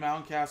 Ryan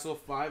Mountcastle,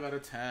 5 out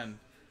of 10.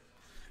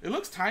 It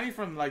looks tiny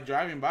from like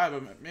driving by,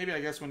 but maybe I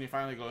guess when you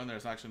finally go in there,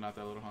 it's actually not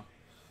that little, huh?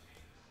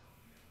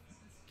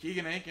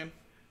 Keegan Aiken.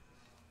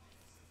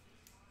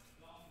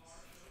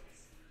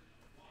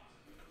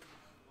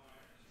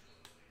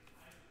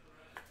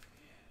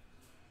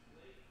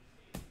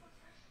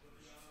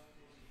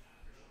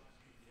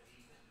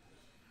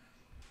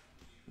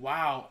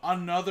 Wow,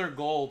 another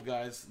gold,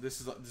 guys. This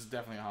is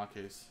definitely a hot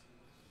case.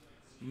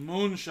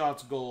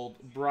 Moonshots gold,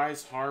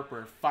 Bryce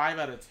Harper, 5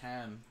 out of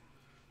 10.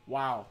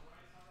 Wow.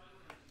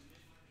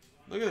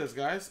 Look at this,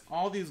 guys.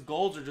 All these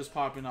golds are just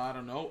popping out. I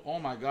don't know. Oh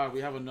my god,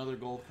 we have another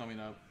gold coming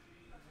up.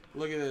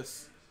 Look at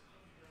this.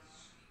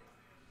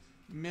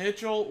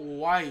 Mitchell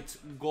White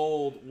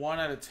gold, 1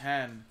 out of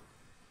 10.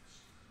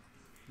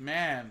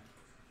 Man.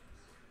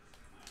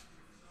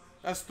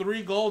 That's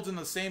 3 golds in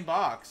the same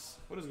box.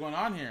 What is going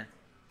on here?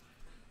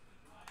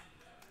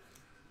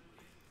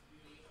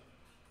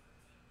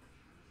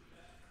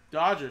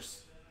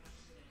 Dodgers.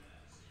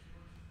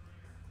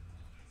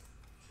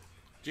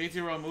 JT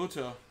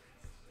Realmuto.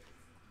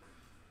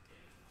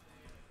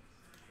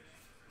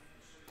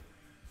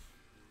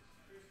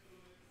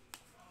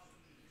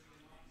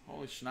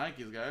 Holy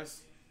shnikes,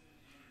 guys.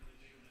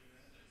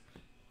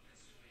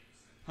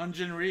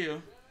 Hyun-Jin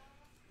Ryu.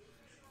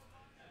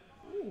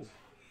 Ooh.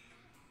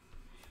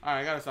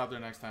 Alright, I gotta stop there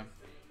next time.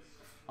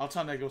 I'll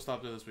tell Nick we'll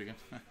stop there this weekend.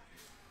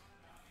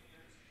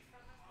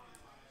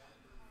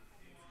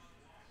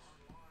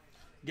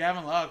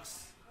 Gavin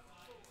Lux.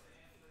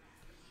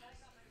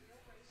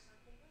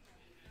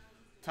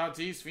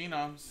 Tatis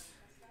Phenoms.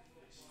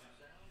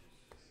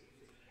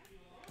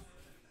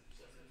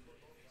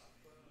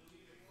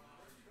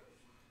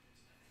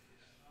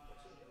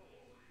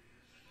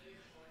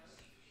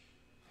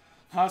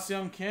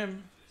 Ha-Seong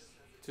Kim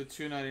to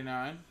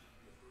 299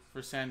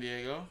 for San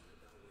Diego.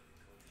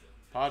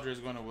 Padres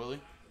going to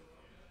Willie.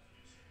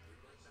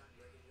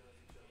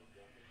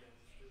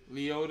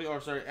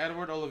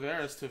 Edward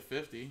Olivares to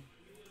 50.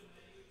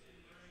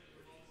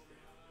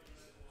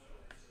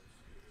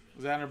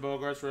 Xander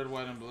Bogaerts, red,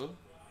 white, and blue.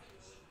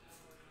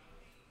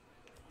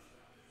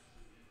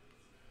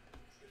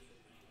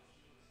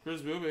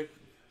 Chris Bubik,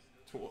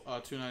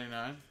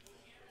 $2.99.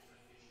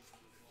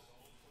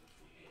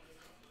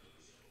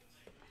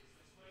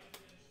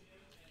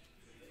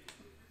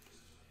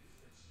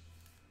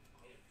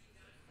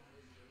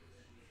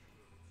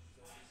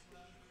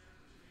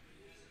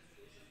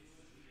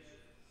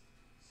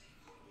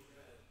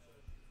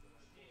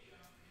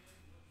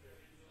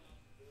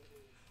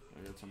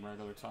 I got some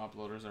regular top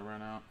loaders that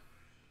ran out.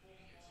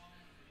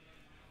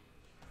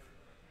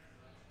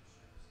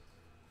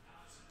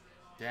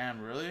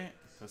 Damn, really?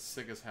 That's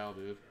sick as hell,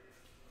 dude.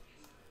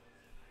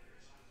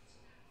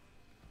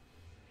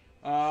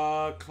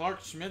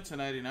 Clark Schmidt to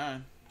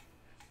 99.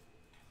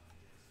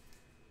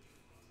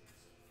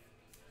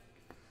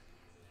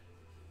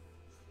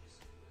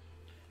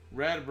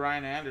 Red,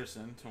 Brian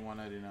Anderson to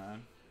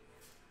 199.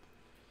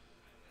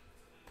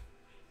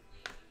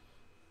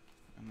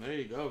 And there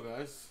you go,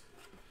 guys.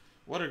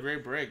 What a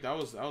great break. That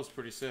was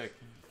pretty sick.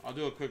 I'll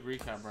do a quick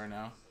recap right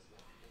now.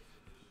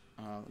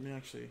 Let me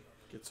actually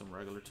get some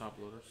regular top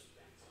loaders.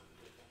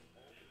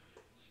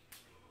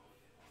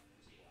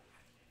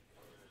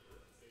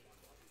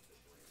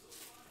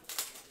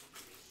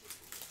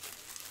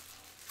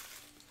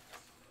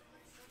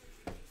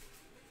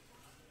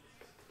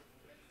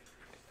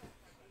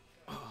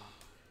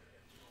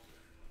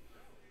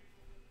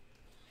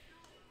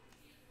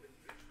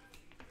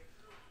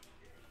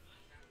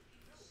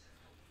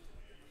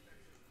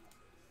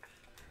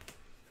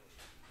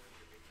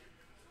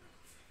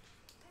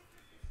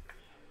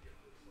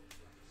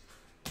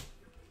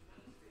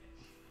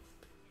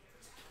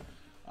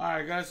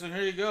 Alright, guys, so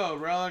here you go.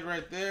 Relic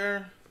right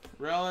there.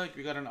 Relic,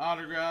 we got an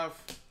autograph.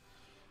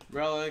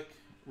 Relic,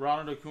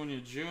 Ronald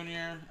Acuna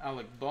Jr.,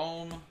 Alec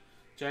Bohm,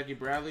 Jackie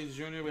Bradley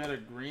Jr. We had a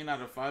green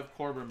out of 5,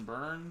 Corbin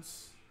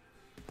Burns.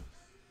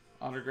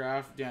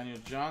 Autograph, Daniel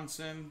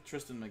Johnson,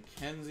 Tristan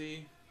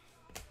McKenzie.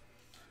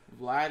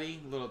 Vladdy,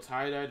 little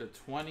tie-dye to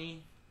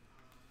 20.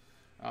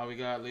 We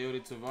got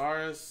Leody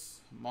Tavares,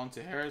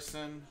 Monte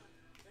Harrison,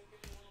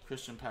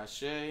 Christian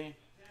Pache.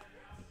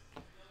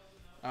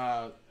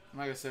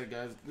 Like I said,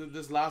 guys,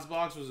 this last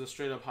box was a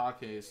straight-up hot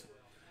case.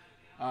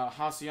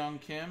 Ha-Seong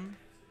Kim,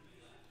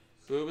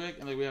 Bubik,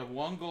 and then we have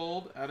 1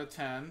 gold out of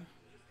 10,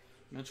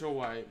 Mitchell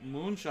White.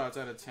 Moonshots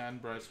out of 10,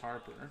 Bryce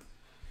Harper.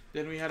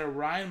 Then we had a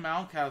Ryan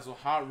Mountcastle,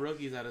 hot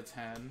rookies out of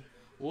 10.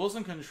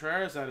 Wilson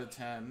Contreras out of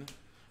 10.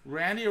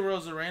 Randy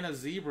Arozarena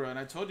Zebra, and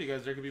I told you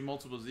guys there could be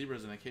multiple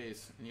Zebras in a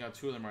case. And you got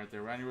 2 of them right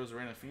there. Randy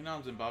Arozarena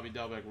Phenoms and Bobby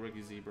Dalbec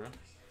rookie Zebra.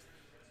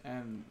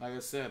 And like I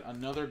said,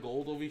 another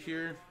gold over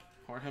here.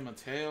 Jorge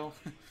Mateo.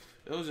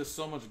 It was just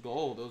so much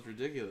gold. It was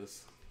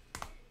ridiculous.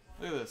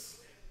 Look at this.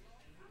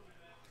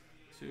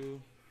 2,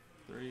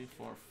 3,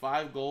 4,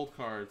 5 gold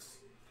cards.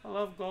 I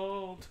love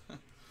gold.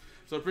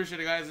 So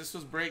appreciate it, guys. This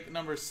was break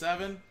number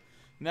 7.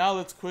 Now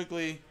let's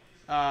quickly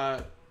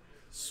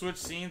switch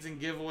scenes and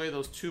give away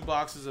those 2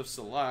 boxes of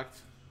Select.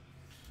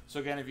 So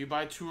again, if you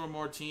buy 2 or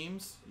more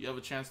teams, you have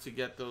a chance to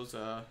get those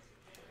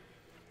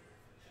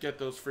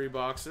free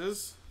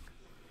boxes.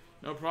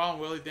 No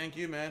problem, Willie. Thank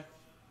you, man.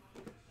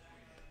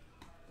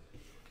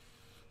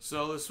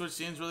 So let's switch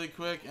scenes really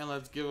quick and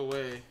let's give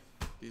away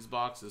these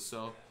boxes.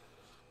 So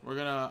we're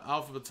gonna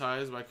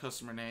alphabetize by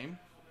customer name.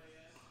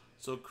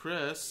 So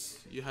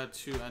Chris, you had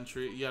 2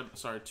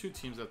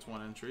 teams. That's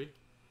 1 entry.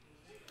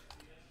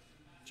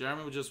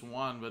 Jeremy with just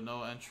 1, but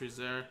no entries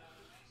there.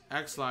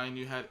 X-Line,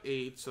 you had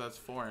 8, so that's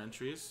 4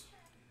 entries.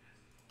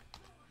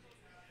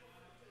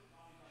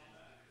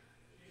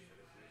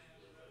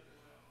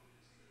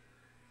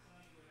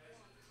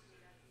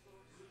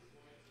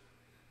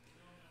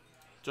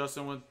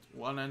 Justin with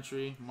 1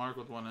 entry. Mark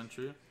with 1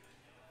 entry.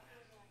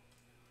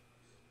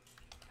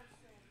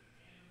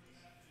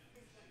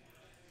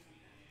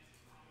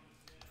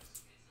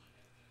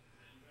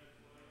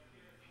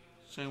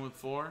 Shane with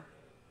 4.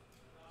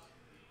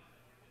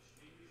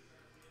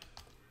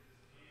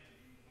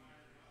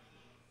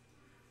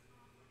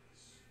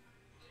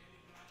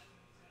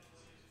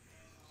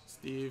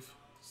 Steve.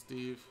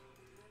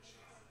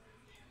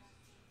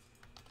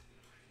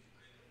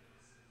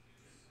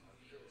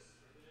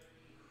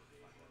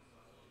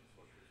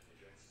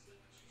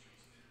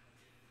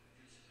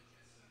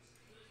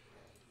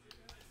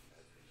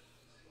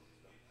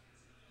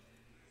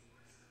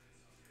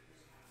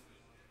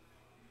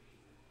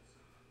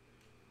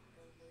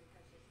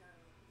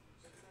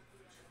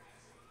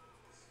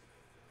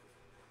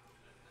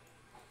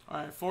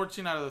 Alright,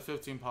 14 out of the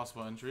 15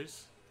 possible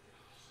entries.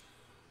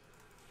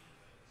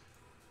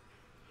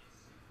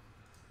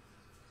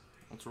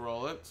 Let's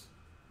roll it.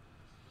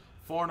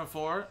 4 and a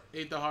 4.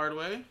 8 the hard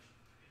way.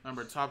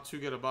 Remember, top 2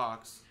 get a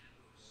box.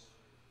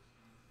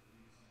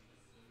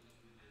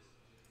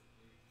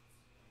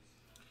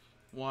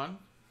 One,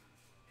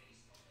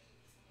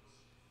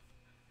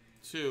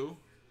 2,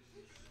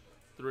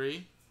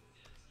 3,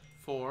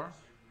 4,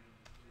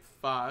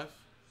 5,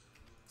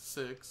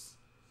 6,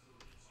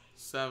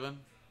 7,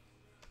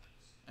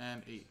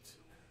 and 8.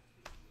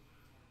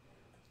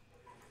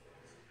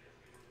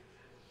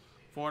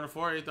 4 and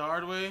 4, ate the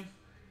hard way.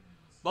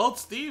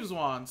 Both Steves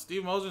won.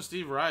 Steve Moser and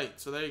Steve Wright.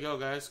 So there you go,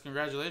 guys.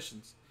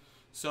 Congratulations.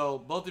 So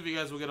both of you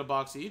guys will get a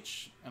box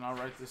each. And I'll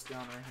write this down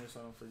right here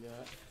so I don't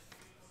forget.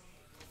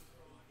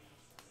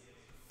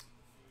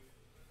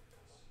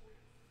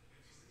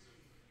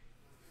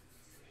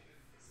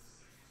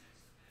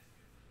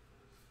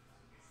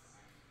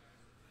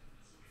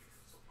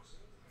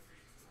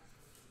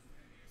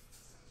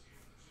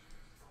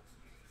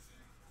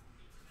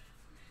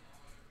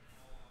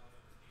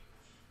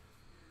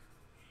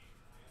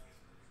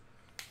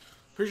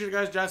 Appreciate it,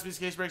 guys.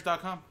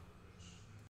 JaspysCaseBreaks.com.